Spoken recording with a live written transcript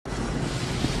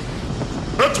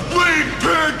Let's bleed,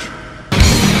 pig!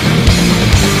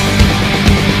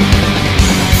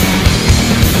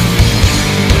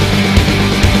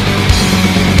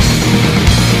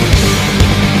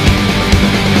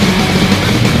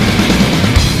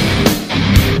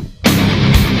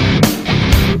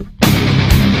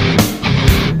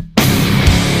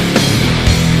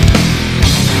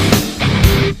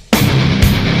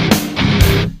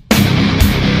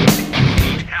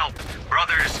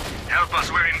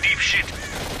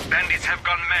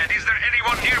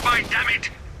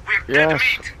 Yes,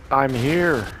 I'm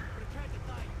here.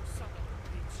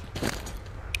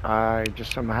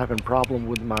 I'm having a problem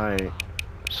with my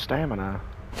stamina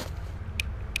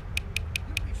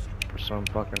for some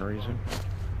fucking reason.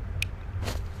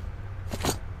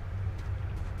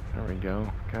 There we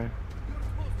go, okay.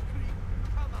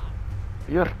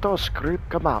 You're to screw,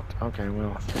 come out. Okay,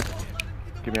 well,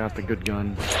 give me out the good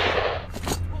gun.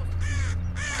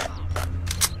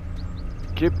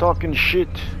 Keep talking shit.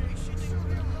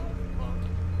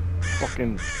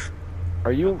 Fucking,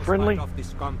 are you friendly? Off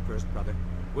this scum first, brother.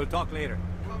 We'll talk later.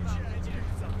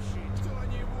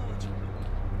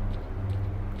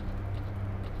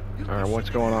 Alright,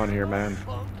 what's going on here, man?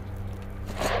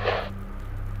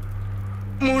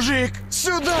 Мужик,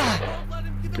 сюда!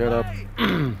 Get up.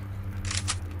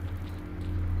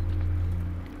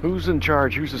 Who's in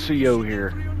charge? Who's the CEO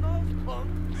here?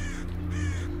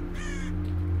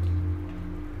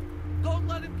 Don't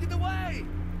let him get away!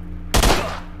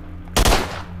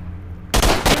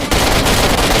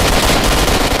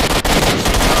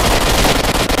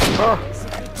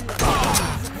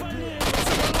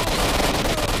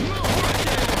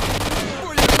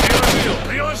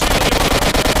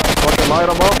 Fucking light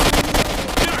them up.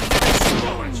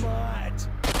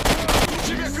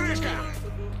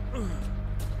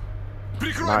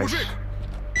 Nice.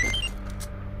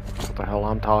 What the hell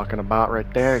I'm talking about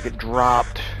right there? Get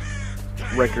dropped.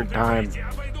 Record time.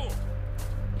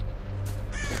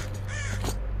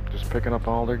 Just picking up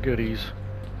all their goodies.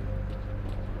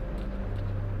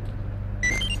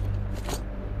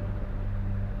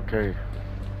 Okay.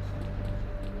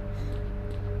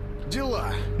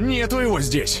 Дела. Нету его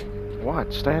здесь.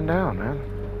 What? Stand down, man.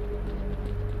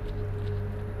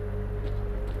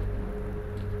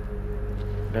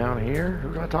 Down here?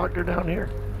 Who do I talk to down here?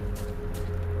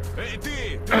 Эй,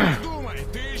 ты не думай,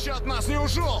 ты еще от нас не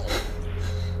ушел.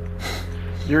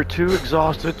 You're too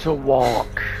exhausted to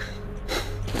walk.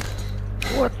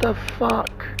 What the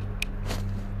fuck?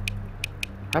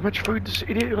 How much food does this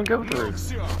idiot gonna go through?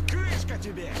 Все, крышка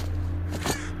тебе.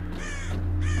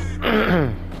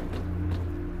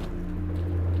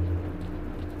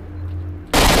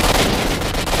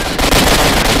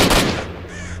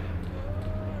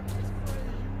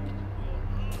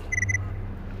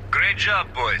 Great job,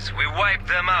 boys. We wiped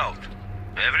them out.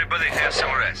 Everybody have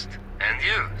some rest. And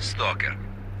you, Stalker,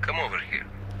 come over here.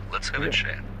 Let's have a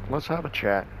chat. Let's have a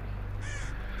chat.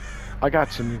 I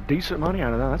got some decent money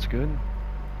out of that. That's good.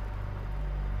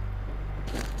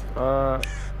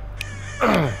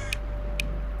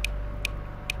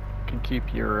 Can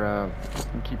keep your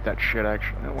can keep that shit.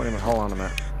 Actually, wait a minute. Hold on a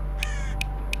minute.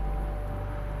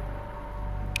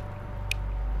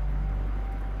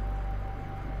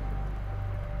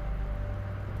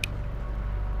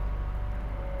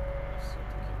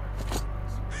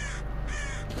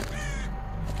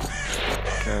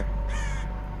 Okay.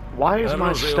 Why is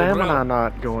my stamina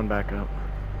not going back up?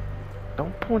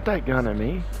 Don't point that gun at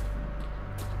me.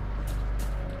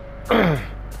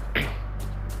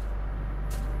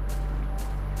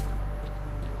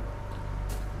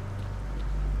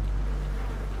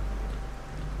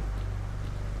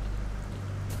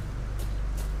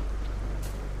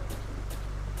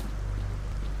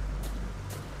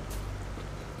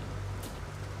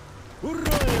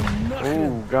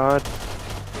 Oh God.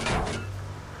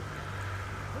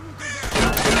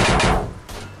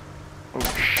 Oh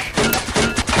shit.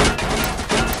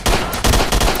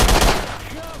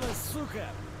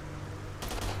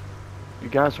 You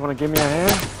guys want to give me a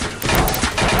hand?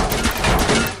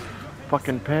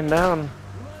 Fucking pin down.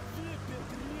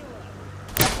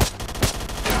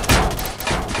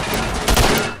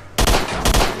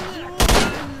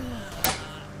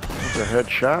 That's a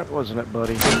headshot, wasn't it,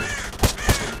 buddy?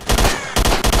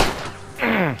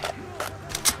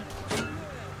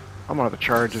 I'm gonna have to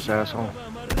charge this asshole.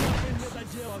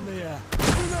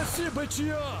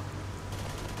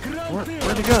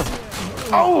 Where'd he go?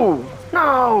 Oh!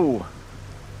 No!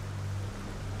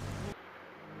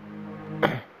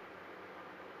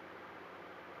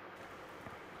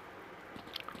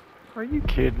 Are you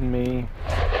kidding me?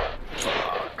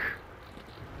 Fuck.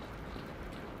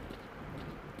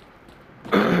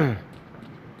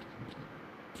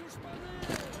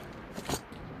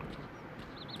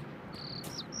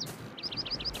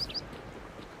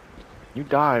 You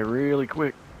die really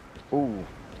quick. Ooh,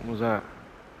 what was that?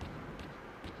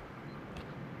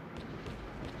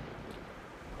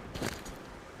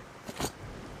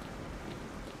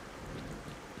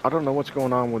 I don't know what's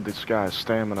going on with this guy's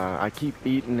stamina. I keep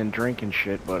eating and drinking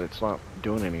shit, but it's not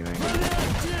doing anything.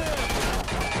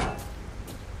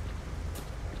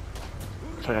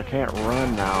 It's like I can't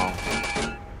run now.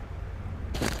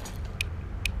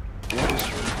 Yes.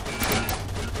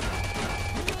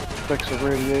 Effects of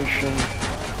radiation.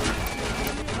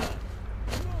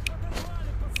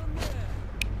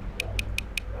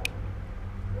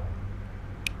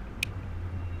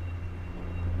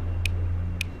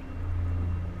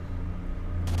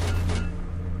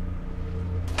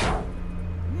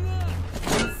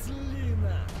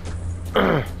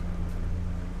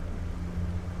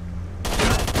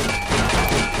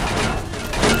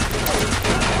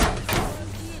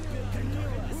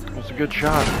 That's a good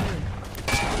shot.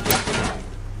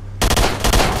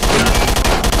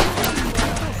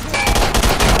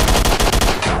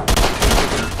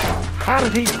 How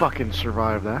did he fucking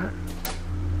survive that?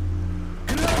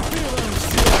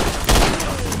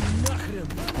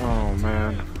 Oh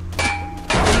man.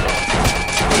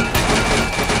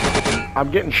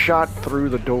 I'm getting shot through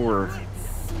the door.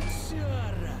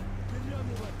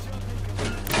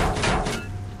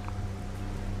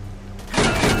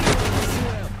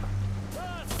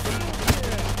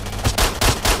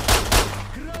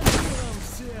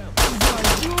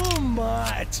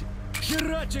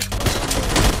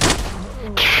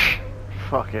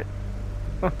 Fuck it.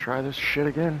 Try this shit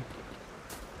again.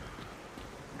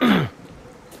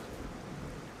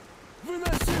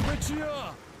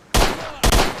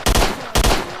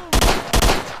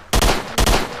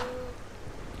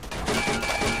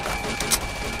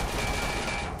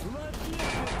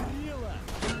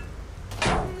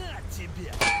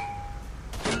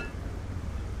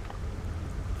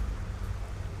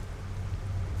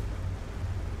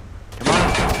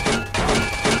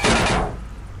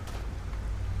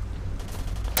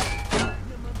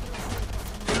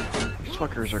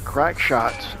 Fuckers are crack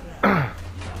shots.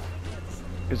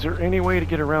 Is there any way to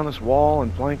get around this wall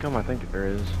and flank them? I think there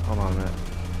is. Hold on a minute.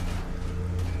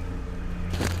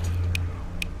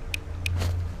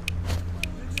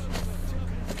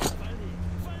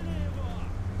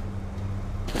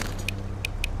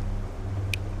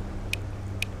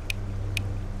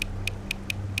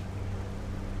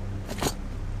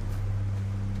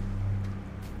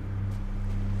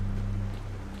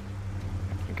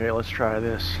 Okay, let's try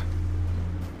this.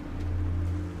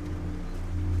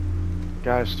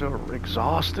 Guy's still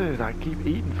exhausted. I keep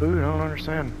eating food. I don't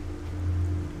understand.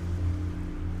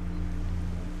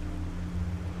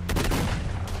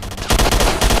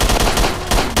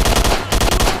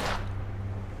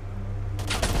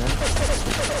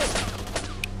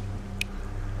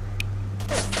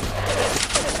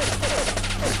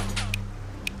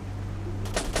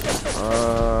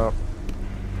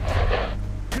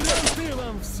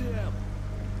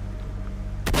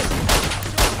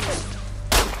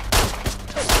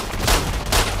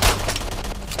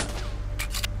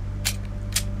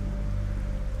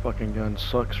 Fucking gun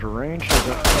sucks for range.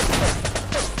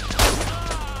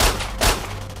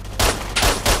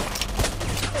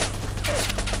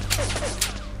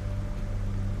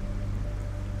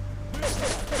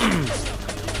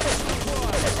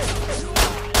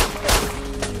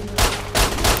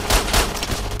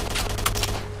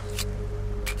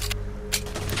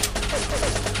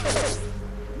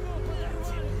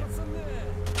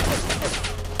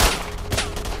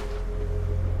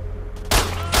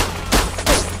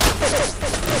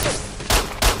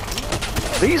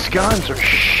 These guns are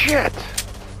shit.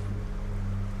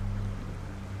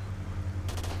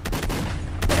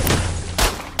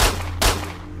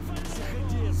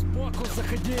 Oh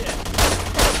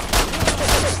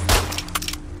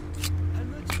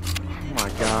my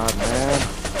god, man.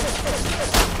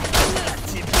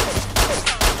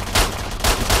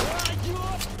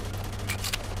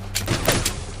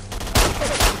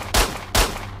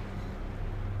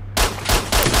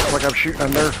 It's like I'm shooting a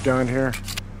Nerf gun here.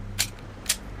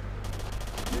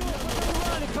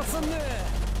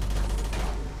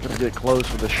 Gonna get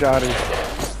close with the shotty.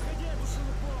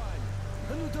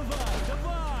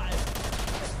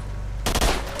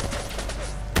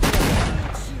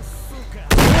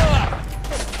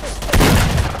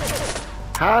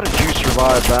 How did you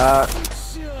survive that?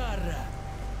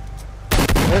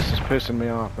 This is pissing me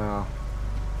off now.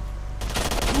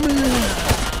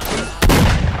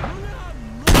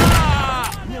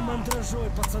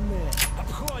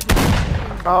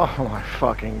 Oh my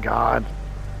fucking god.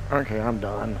 Okay, I'm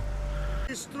done.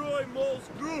 Destroy Mole's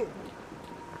group.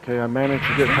 Okay, I managed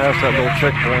to get past that little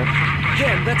checkpoint.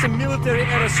 Ken, that's a military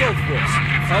air assault force.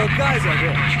 Our guys are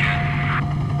there.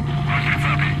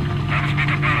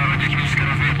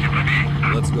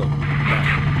 Let's go.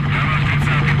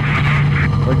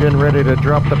 We're getting ready to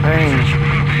drop the pain.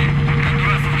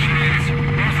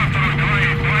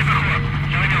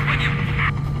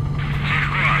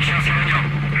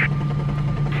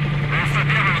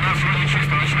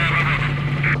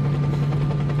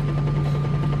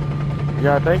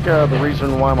 Yeah, I think the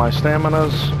reason why my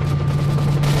stamina's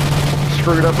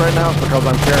screwed up right now is because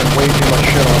I'm carrying way too much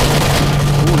shit on.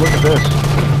 Ooh, look at this.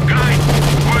 Guys,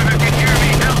 whoever can hear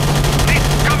me, help! These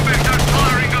scumbags are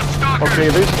firing us, Stalker!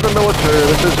 Okay, this is the military.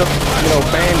 This is,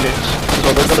 bandits. So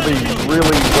they're going to be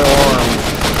really well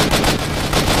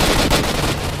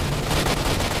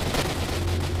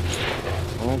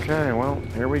armed. Okay, well,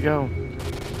 here we go.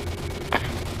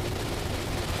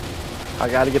 I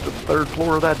got to get to the 3rd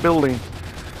floor of that building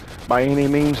by any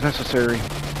means necessary.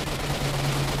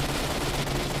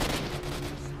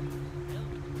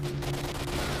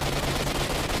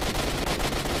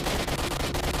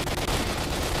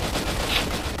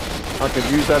 I could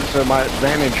use that to my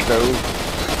advantage, though.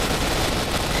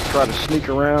 Try to sneak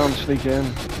around, sneak in.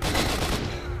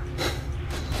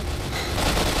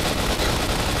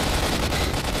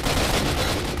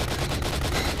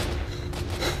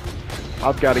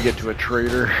 I've got to get to a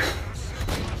trader.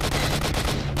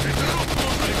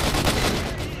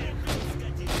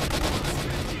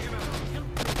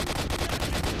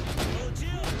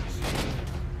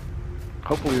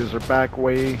 Hopefully there's a back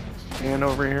way in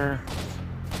over here.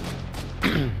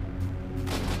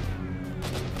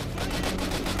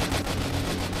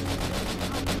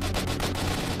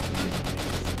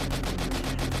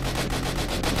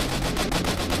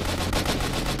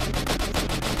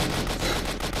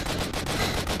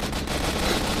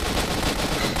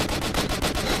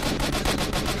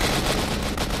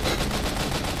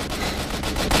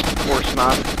 Of course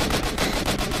not.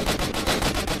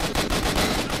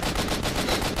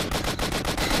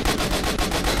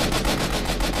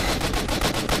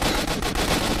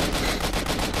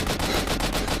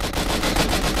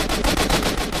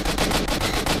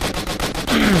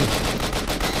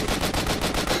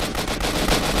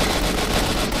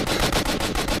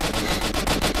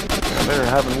 They're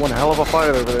having one hell of a fight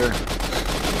over there.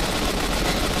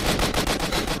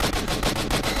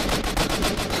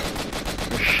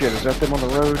 Oh, shit, is that them on the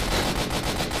road?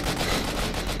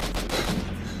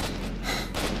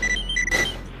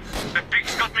 The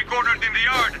pig's got me cornered in the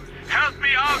yard! Help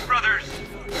me out, brothers!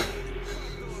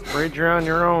 Raid, you're on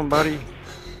your own, buddy.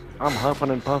 I'm huffing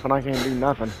and puffing, I can't do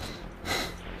nothing.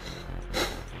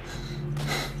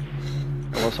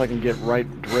 Unless I can get right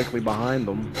directly behind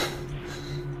them.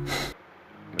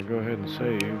 I'll go ahead and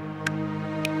save.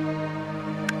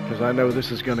 Because I know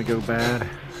this is going to go bad.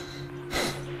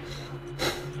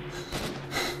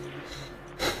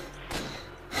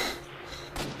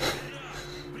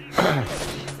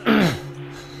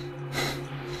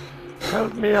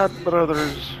 Help me out,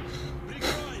 brothers.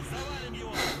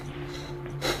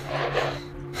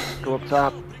 Go up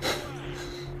top.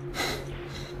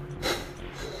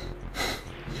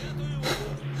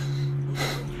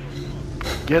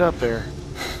 Get up there.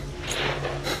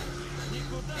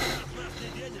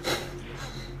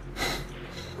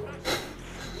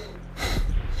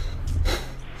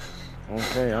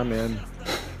 Okay, I'm in.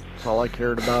 That's all I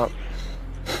cared about.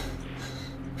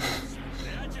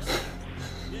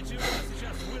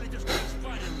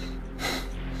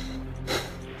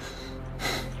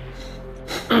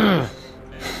 I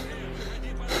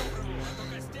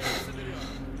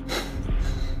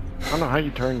don't know how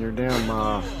you turn your damn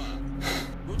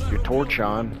your torch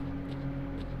on.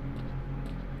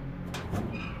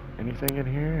 Anything in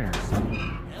here?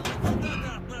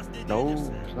 No,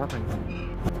 there's nothing.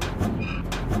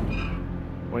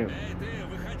 Wait.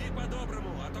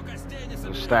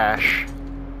 The stash.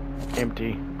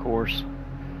 Empty, of course.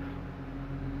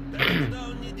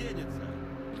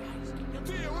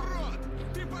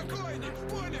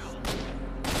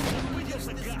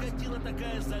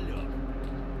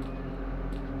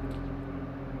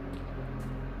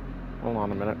 Hold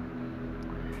on a minute.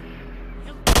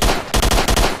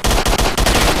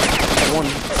 One.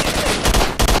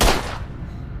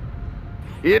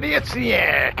 Idiots,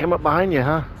 yeah! Come up behind you,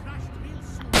 huh?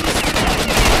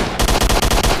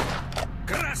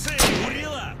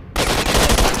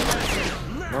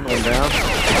 Another one down.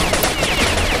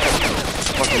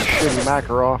 Fucking shitty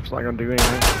Makarov, it's not gonna do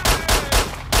anything.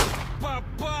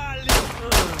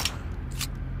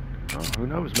 Oh, who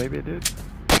knows? Maybe it did.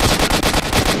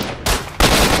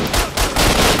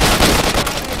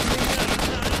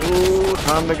 Ooh,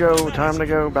 time to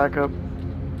go, back up.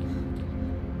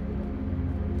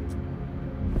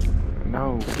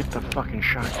 No, get the fucking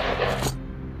shot.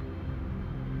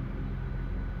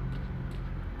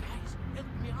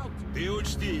 Ты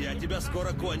учти, я тебя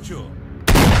скоро кончу.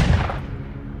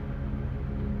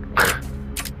 What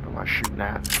am I shooting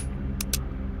at?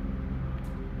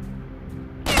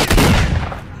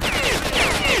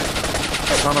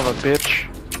 Son of a bitch.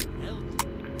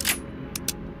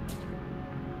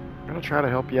 I'm gonna try to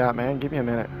help you out, man. Give me a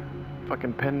minute.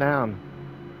 Fucking pin down.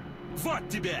 Вот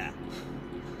тебя!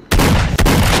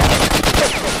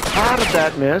 How did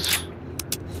that miss?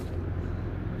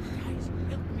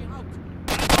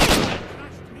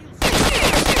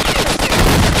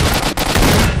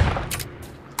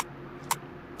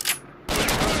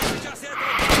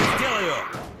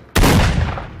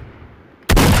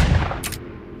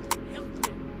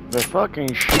 The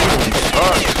fucking shooting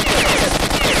sucks.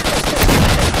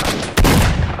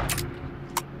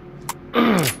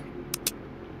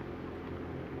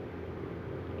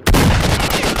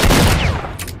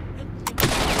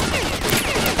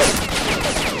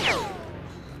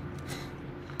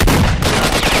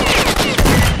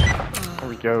 There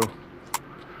we go.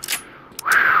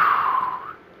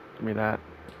 Give me that.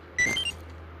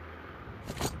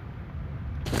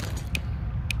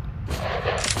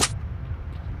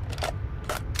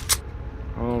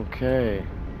 Okay.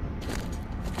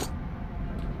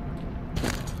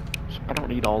 I don't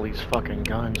need all these fucking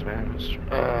guns, man.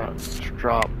 Let's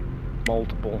drop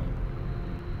multiple.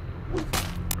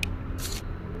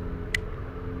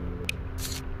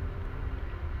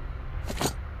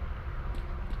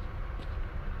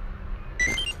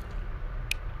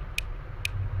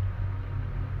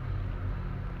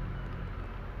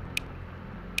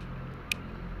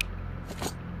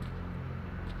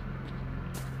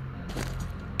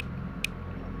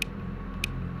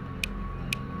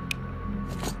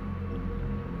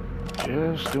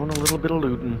 Just doing a little bit of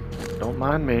looting. Don't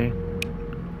mind me.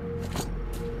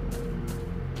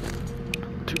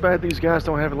 Too bad these guys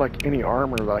don't have like any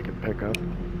armor that I can pick up.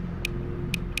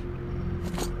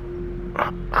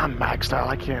 I'm maxed out.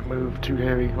 I can't move. Too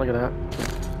heavy. Look at that.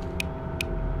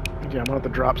 Yeah, I'm gonna have to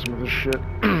drop some of this shit.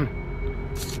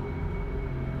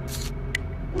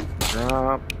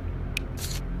 Drop.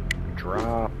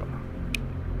 Drop.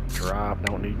 Drop.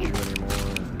 Don't need you anymore.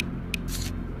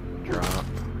 Drop.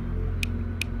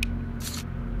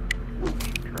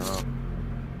 Drop.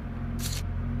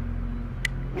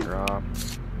 Drop.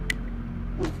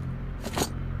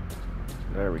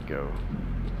 There we go.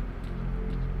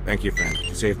 Thank you, friend.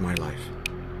 You saved my life.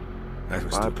 That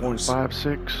was too close.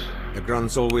 5.56. The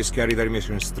grunts always carry their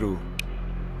missions through.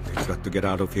 They've got to get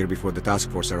out of here before the task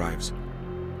force arrives.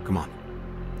 Come on.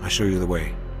 I'll show you the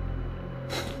way.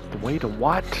 The way to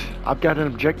what? I've got an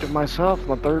objective myself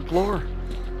on the 3rd floor.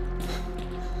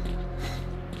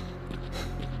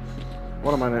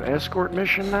 What am I, an escort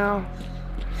mission now?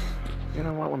 You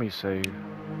know what, let me save.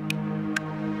 I'm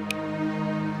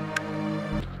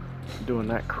doing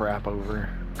that crap over.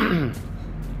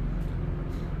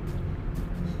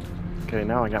 Okay,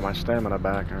 now I got my stamina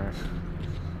back, alright.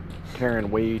 Carrying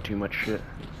way too much shit.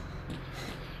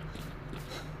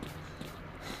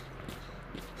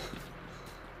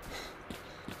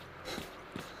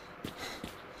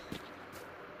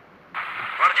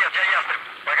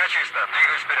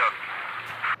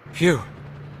 Phew.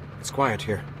 It's quiet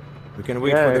here. We can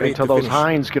wait Yeah, for the raid until to those finish.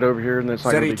 hinds get over here and it's not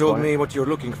gonna Seri be told quiet. me what you're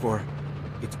looking for.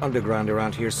 It's underground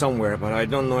around here somewhere, but I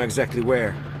don't know exactly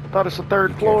where. Thought it's the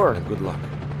 3rd Be floor. careful and good luck.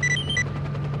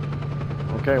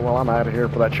 Okay, well, I'm out of here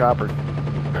for that chopper.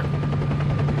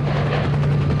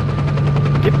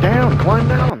 Get down, climb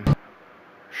down.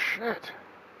 Shit.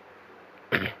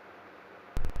 Alright,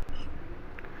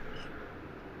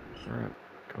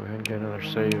 go ahead and get another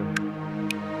save.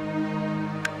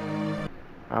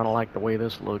 I don't like the way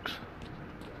this looks.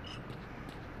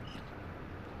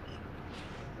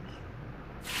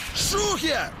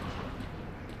 Шухер!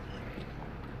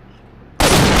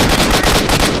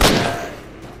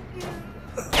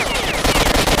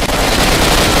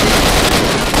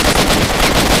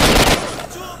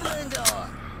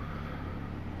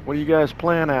 What are you guys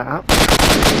playing at, huh?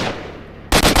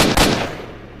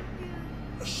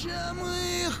 Ща мы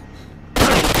их!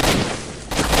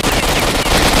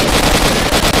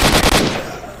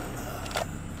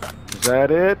 Is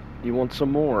that it? You want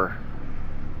some more?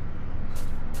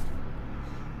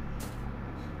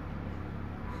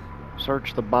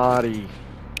 Search the body.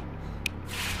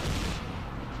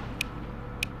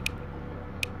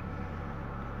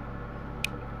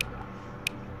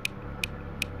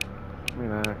 Give me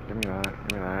that, give me that,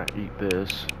 give me that. Eat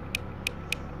this.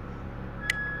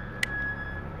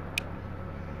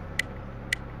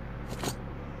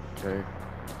 Okay.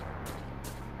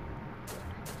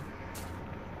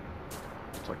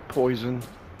 It's like poison,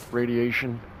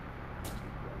 radiation.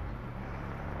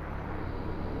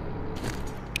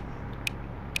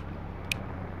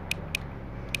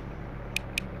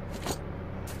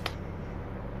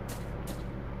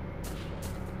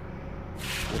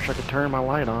 Wish I could turn my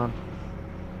light on.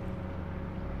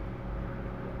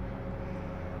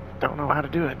 Don't know how to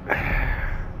do it.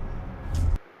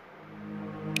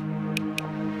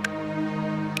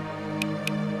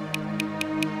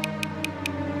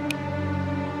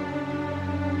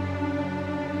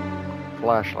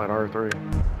 Flashlight R3.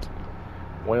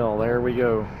 Well, there we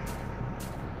go.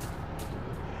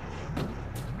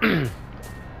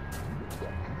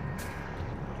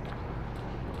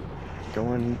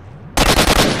 Going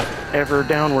ever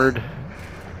downward.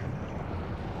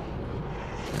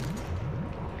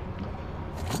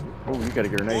 Oh, you got a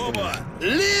grenade. Оба!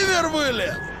 Ливер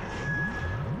вылез!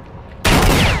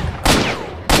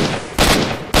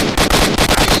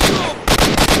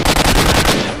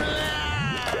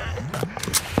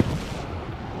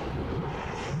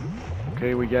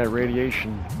 Okay, we got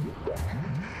radiation.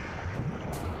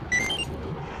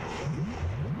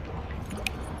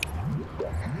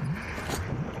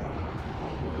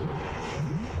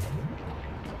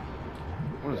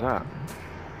 What is that?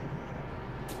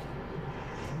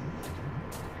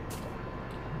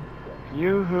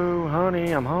 Yoo-hoo,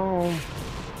 honey, I'm home.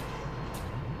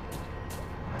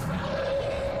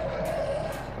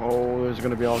 Oh, there's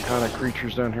gonna be all kind of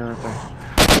creatures down here, aren't there?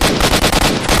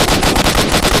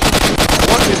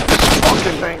 What is this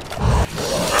fucking thing?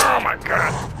 Oh my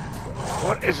god.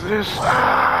 What is this?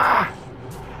 Ah!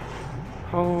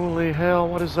 Holy hell,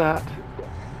 what is that?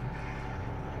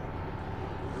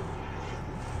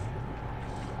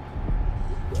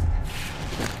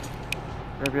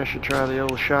 Maybe I should try the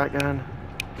old shotgun.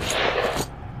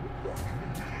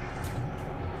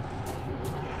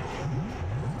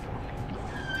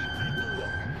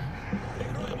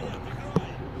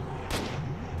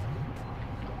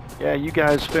 Yeah, you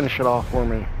guys finish it off for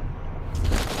me.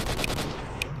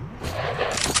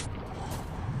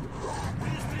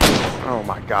 Oh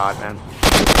my god, man.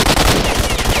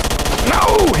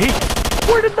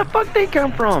 No! Where did the fuck they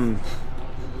come from?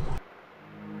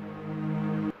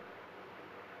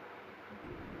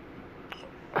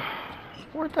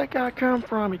 Where'd that guy come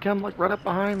from? He come like right up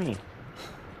behind me.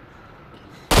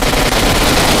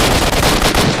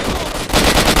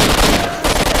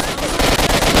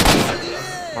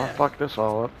 I'll fuck this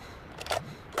all up.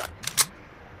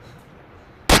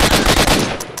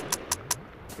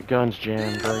 The gun's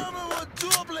jammed, right?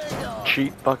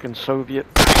 Cheap fucking Soviet.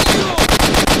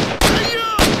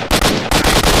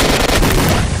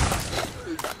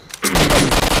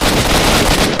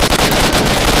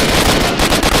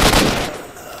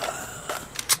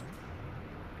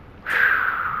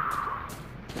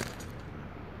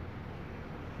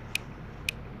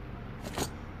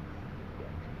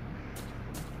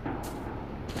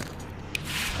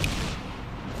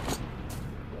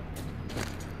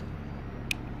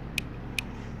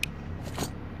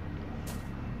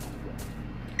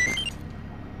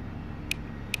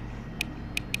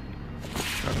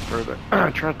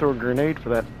 Try to throw a grenade for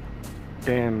that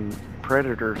damn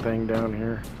predator thing down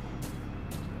here.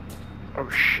 Oh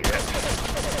shit.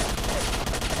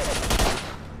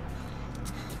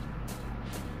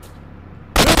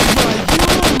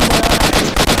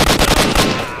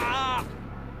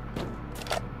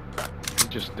 He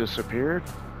just disappeared?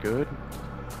 Good.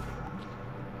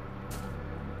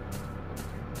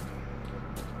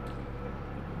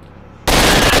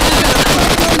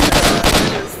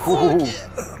 Ooh.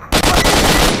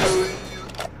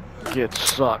 Get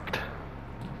sucked.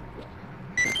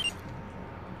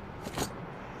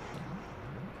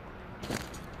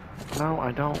 No,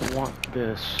 I don't want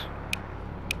this.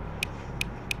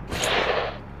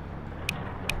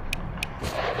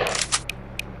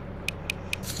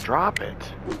 Drop it.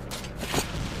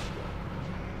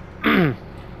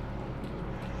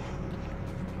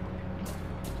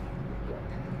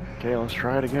 Okay, let's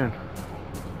try it again.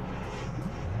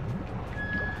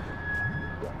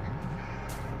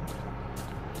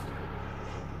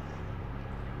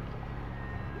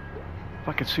 If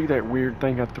I could see that weird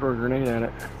thing, I'd throw a grenade at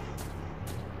it.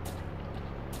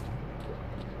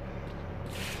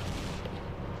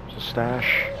 It's a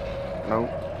stash.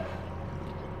 Nope.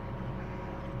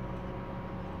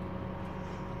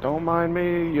 Don't mind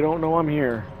me. You don't know I'm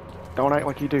here. Don't act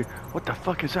like you do. What the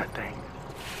fuck is that thing?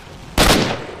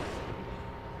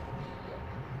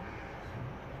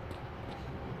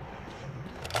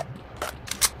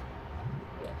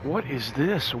 What is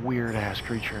this weird ass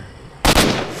creature?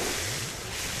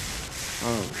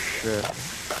 Oh, shit.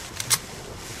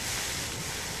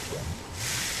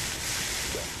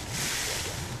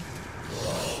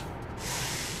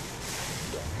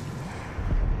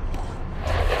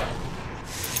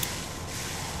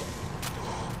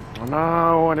 Oh,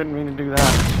 no, I didn't mean to do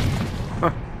that.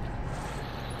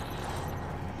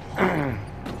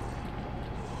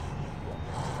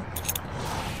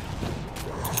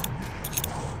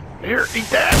 Here, eat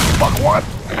that. Fuck what?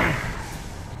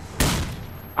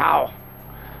 Ow.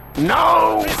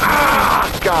 No!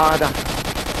 Ah, God.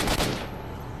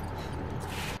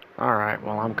 Alright,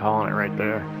 well, I'm calling it right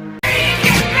there.